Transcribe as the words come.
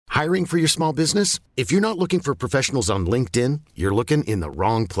Hiring for your small business? If you're not looking for professionals on LinkedIn, you're looking in the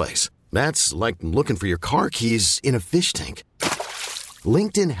wrong place. That's like looking for your car keys in a fish tank.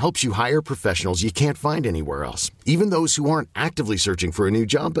 LinkedIn helps you hire professionals you can't find anywhere else, even those who aren't actively searching for a new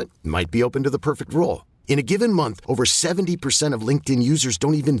job but might be open to the perfect role. In a given month, over 70% of LinkedIn users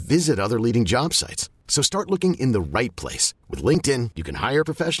don't even visit other leading job sites. So start looking in the right place. With LinkedIn, you can hire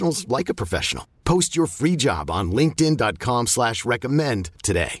professionals like a professional. Post your free job on linkedin.com/recommend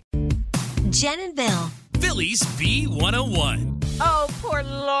today. Jen and Bill. Phillies B101. Oh, poor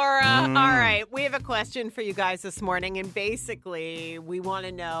Laura. All right, we have a question for you guys this morning, and basically we want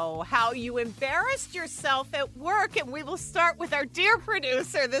to know how you embarrassed yourself at work, and we will start with our dear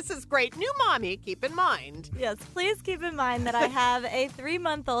producer. This is great. New mommy, keep in mind. Yes, please keep in mind that I have a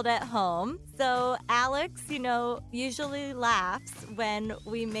 3-month-old at home. So Alex, usually laughs when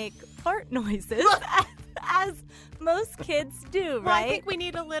we make fart noises, as most kids do, right? Well, I think we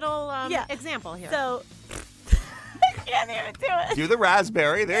need a little example here. So I can't even do it. Do the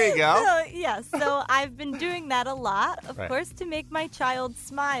raspberry. There you go. So I've been doing that a lot, of Right. course, to make my child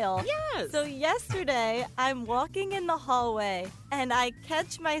smile. Yes. So yesterday, I'm walking in the hallway, and I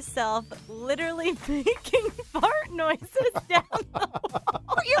catch myself literally making fart noises down the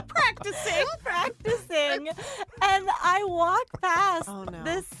wall. You're practicing. And I walk past Oh, no.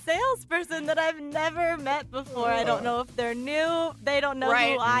 this salesperson that I've never met before. I don't know if they're new. They don't know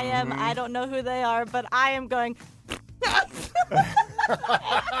Right. who I am. I don't know who they are, but I am going... I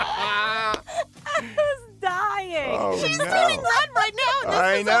was dying. She's doing that right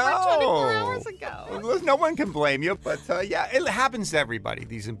now. This was over 24 hours ago. Well, no one can blame you, but it happens to everybody,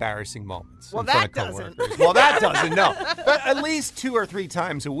 these embarrassing moments. Well, in front that of doesn't. coworkers. Well, that doesn't, no. But at least 2 or 3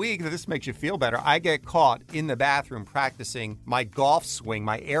 times a week, this makes you feel better. I get caught in the bathroom practicing my golf swing,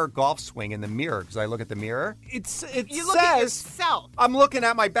 my air golf swing in the mirror, because I look at the mirror. It You look at says yourself. I'm looking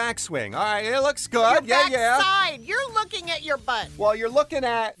at my backswing. All right, it looks good. Your yeah. backside. You're looking at your butt. Well, you're looking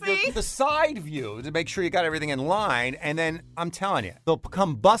at See? the side view to make sure you got everything in line, and then I'm telling you, they'll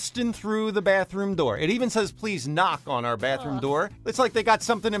come busting through the bathroom door. It even says, please knock on our bathroom door. It's like they got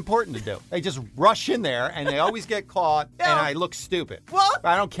something important to do. They just rush in there, and they always get caught, and I look stupid. Well,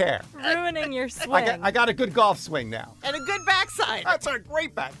 I don't care. Ruining your swing. I got a good golf swing now. and a good backside. That's a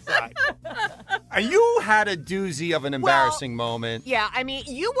great backside. And you had a doozy of an embarrassing moment. Yeah, I mean,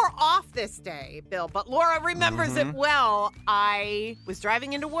 you were off this day, Bill, but Laura remembers it well. I was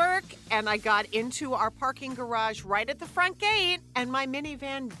driving into work, and I got into our parking garage right at the front gate, and my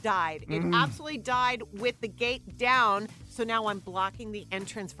minivan died. It absolutely died with the gate down, so now I'm blocking the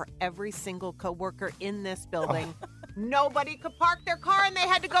entrance for every single coworker in this building. Nobody could park their car, and they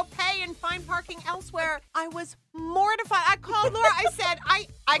had to go pay and find parking elsewhere. I was mortified. I called Laura. I said, I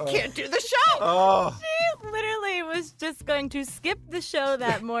can't do the show. Oh. She literally was just going to skip the show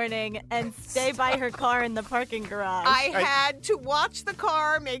that morning and stay by her car in the parking garage. I had to watch the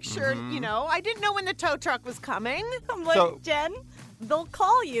car, make sure, I didn't know when the tow truck was coming. I'm like, So- Jen, they'll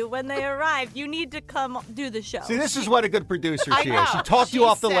call you when they arrive. You need to come do the show. See, this is what a good producer I she know. is. She talked you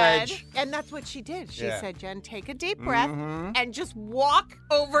off the said- ledge. And that's what she did. She Yeah. said, Jen, take a deep breath and just walk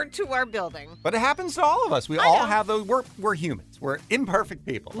over to our building. But it happens to all of us. We I all know. have those. We're humans. We're imperfect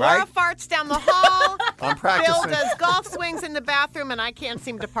people, Laura right? farts down the hall. I'm practicing. Bill does golf swings in the bathroom, and I can't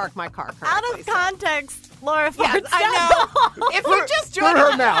seem to park my car Out correctly. of context, Laura Yes, farts I down know. the hall. If you're just Through joining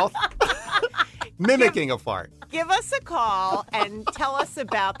her us, mouth, mimicking a fart. give us a call and tell us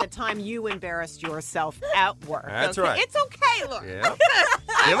about the time you embarrassed yourself at work. That's okay? right. It's okay, Laura. Yeah.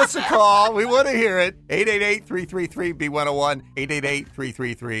 Give us a call. We want to hear it. 888-333-B101.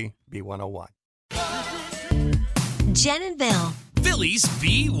 888-333-B101. Jen and Bill. Phillies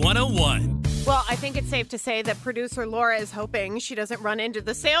B101. Well, I think it's safe to say that producer Laura is hoping she doesn't run into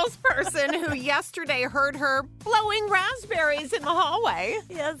the salesperson who yesterday heard her blowing raspberries in the hallway.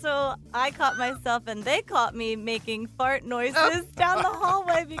 Yeah, so I caught myself and they caught me making fart noises down the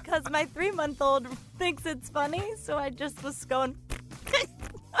hallway because my 3-month-old thinks it's funny. So I just was going...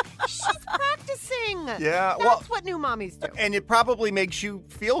 She's practicing. Yeah, That's what new mommies do. And it probably makes you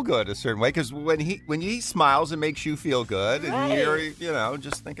feel good a certain way because when he smiles, it makes you feel good, and Right. you're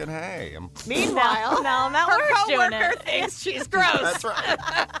just thinking, hey, Meanwhile, now I'm at her work doing coworker it. thinks she's gross. That's right.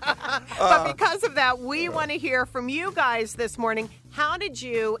 But because of that, we want to hear from you guys this morning. how did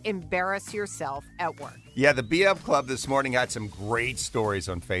you embarrass yourself at work? Yeah, the Be Up Club this morning had some great stories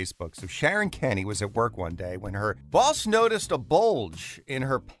on Facebook. So Sharon Kenny was at work one day when her boss noticed a bulge in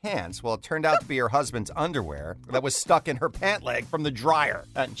her pants. Well, it turned out to be her husband's underwear that was stuck in her pant leg from the dryer,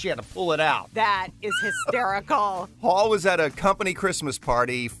 and she had to pull it out. That is hysterical. Paul was at a company Christmas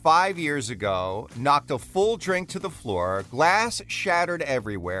party 5 years ago, knocked a full drink to the floor, glass shattered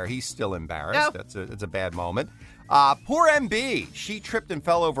everywhere. He's still embarrassed. Oh. It's a bad moment. Poor MB. She tripped and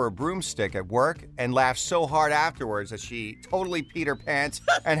fell over a broomstick at work and laughed so hard afterwards that she totally peed her pants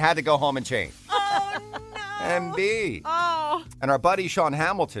and had to go home and change. Oh, no. MB. Oh. And our buddy Sean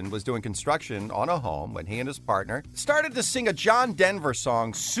Hamilton was doing construction on a home when he and his partner started to sing a John Denver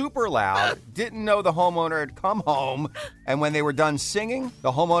song super loud, didn't know the homeowner had come home, and when they were done singing,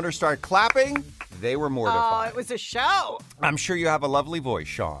 the homeowner started clapping. They were mortified. Oh, it was a show. I'm sure you have a lovely voice,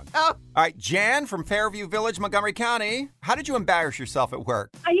 Sean. Oh. All right, Jan from Fairview Village, Montgomery County. How did you embarrass yourself at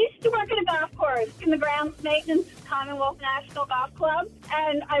work? I used to work at a golf course in the grounds maintenance Commonwealth National Golf Club,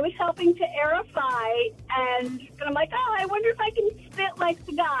 and I was helping to aerify, and I'm like, oh, I wonder if I can spit like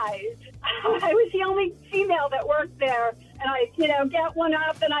the guys. I was the only female that worked there, and I, get one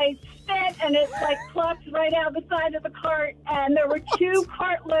up, and I spit, and it, plucks right out the side of the cart, and there were 2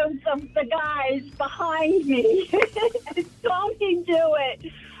 cartloads of the guys behind me. They saw me do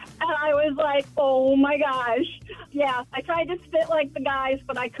it. And I was like, oh, my gosh. Yeah, I tried to spit like the guys,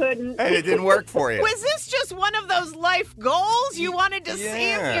 but I couldn't. And it didn't work for you. Was this just one of those life goals you wanted to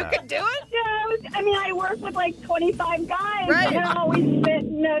see if you could do it? Yeah, I work with 25 guys, Right. and always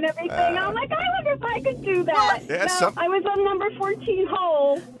spitting and everything. I'm like, I wonder if I could do that. Yeah, I was on number 14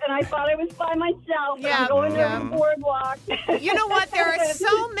 hole, and I thought I was by myself. Yeah, I'm going yeah. to the boardwalk. You know what? There are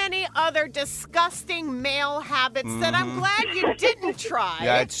so many other disgusting male habits that I'm glad you didn't try.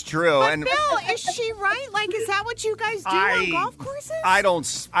 Yeah, it's true. But And Bill, is she right? Is that what you guys do on golf courses?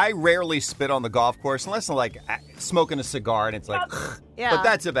 I rarely spit on the golf course unless I'm smoking a cigar and it's Yeah. But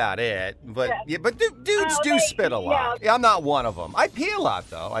that's about it. But dudes do spit a lot. yeah. Yeah, I'm not one of them. I pee a lot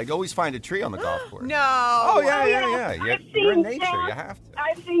though. I always find a tree on the golf course. No. Oh yeah. I've You're in seen nature. that. You have to.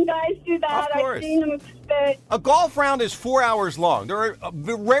 I've seen guys do that. Of course. I've seen them spit. A golf round is 4 hours long. There are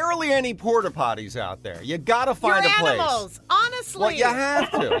rarely any porta potties out there. You gotta find You're a place. animals, honestly. Well, you have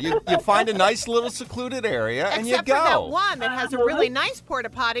to. You find a nice little secluded area and Except you for go. that one that has a really nice porta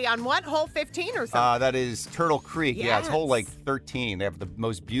potty on what, hole 15 or something? That is Turtle Creek. Yeah, it's hole 13. They have the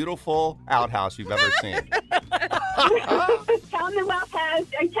most beautiful outhouse you've ever seen. Commonwealth has,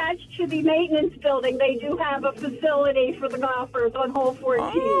 attached to the maintenance building, they do have a facility for the golfers on hole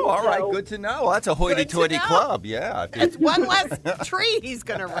 14. Oh, all right. so- Good to know. Well, that's a hoity-toity know. club. Yeah. It's one less tree he's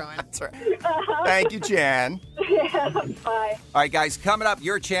going to ruin. That's right. Thank you, Jan. Yeah, bye. All right, guys, coming up,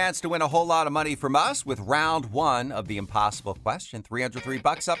 your chance to win a whole lot of money from us with round 1 of the impossible question.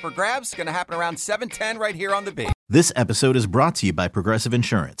 $303 up for grabs. Going to happen around 7:10 right here on the beat. This episode is brought to you by Progressive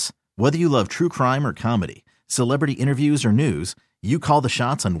Insurance. Whether you love true crime or comedy, celebrity interviews or news, you call the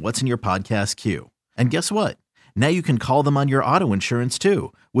shots on what's in your podcast queue. And guess what? Now you can call them on your auto insurance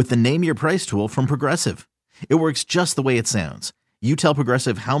too with the Name Your Price tool from Progressive. It works just the way it sounds. You tell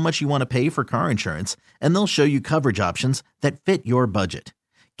Progressive how much you want to pay for car insurance, and they'll show you coverage options that fit your budget.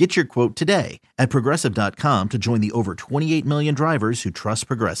 Get your quote today at Progressive.com to join the over 28 million drivers who trust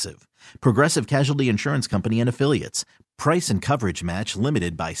Progressive. Progressive Casualty Insurance Company and Affiliates. Price and coverage match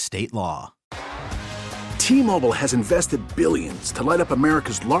limited by state law. T-Mobile has invested billions to light up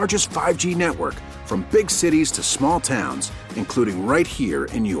America's largest 5G network, from big cities to small towns, including right here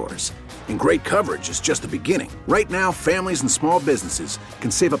in yours. And great coverage is just the beginning. Right now, families and small businesses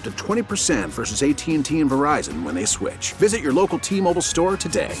can save up to 20% versus AT&T and Verizon when they switch. Visit your local T-Mobile store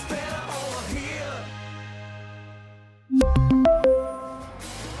today.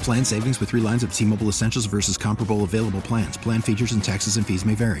 Plan savings with 3 lines of T-Mobile Essentials versus comparable available plans. Plan features and taxes and fees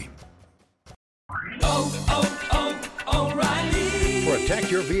may vary.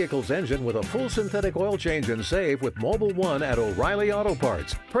 Protect your vehicle's engine with a full synthetic oil change and save with Mobile One at O'Reilly Auto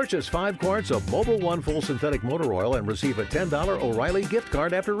Parts. Purchase 5 quarts of Mobile One full synthetic motor oil and receive a $10 O'Reilly gift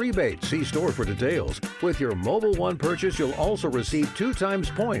card after rebate. See store for details. With your Mobile One purchase, you'll also receive 2 times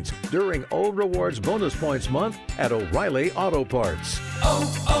points during O Rewards Bonus Points Month at O'Reilly Auto Parts.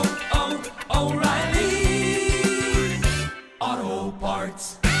 O'Reilly Auto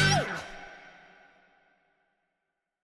Parts.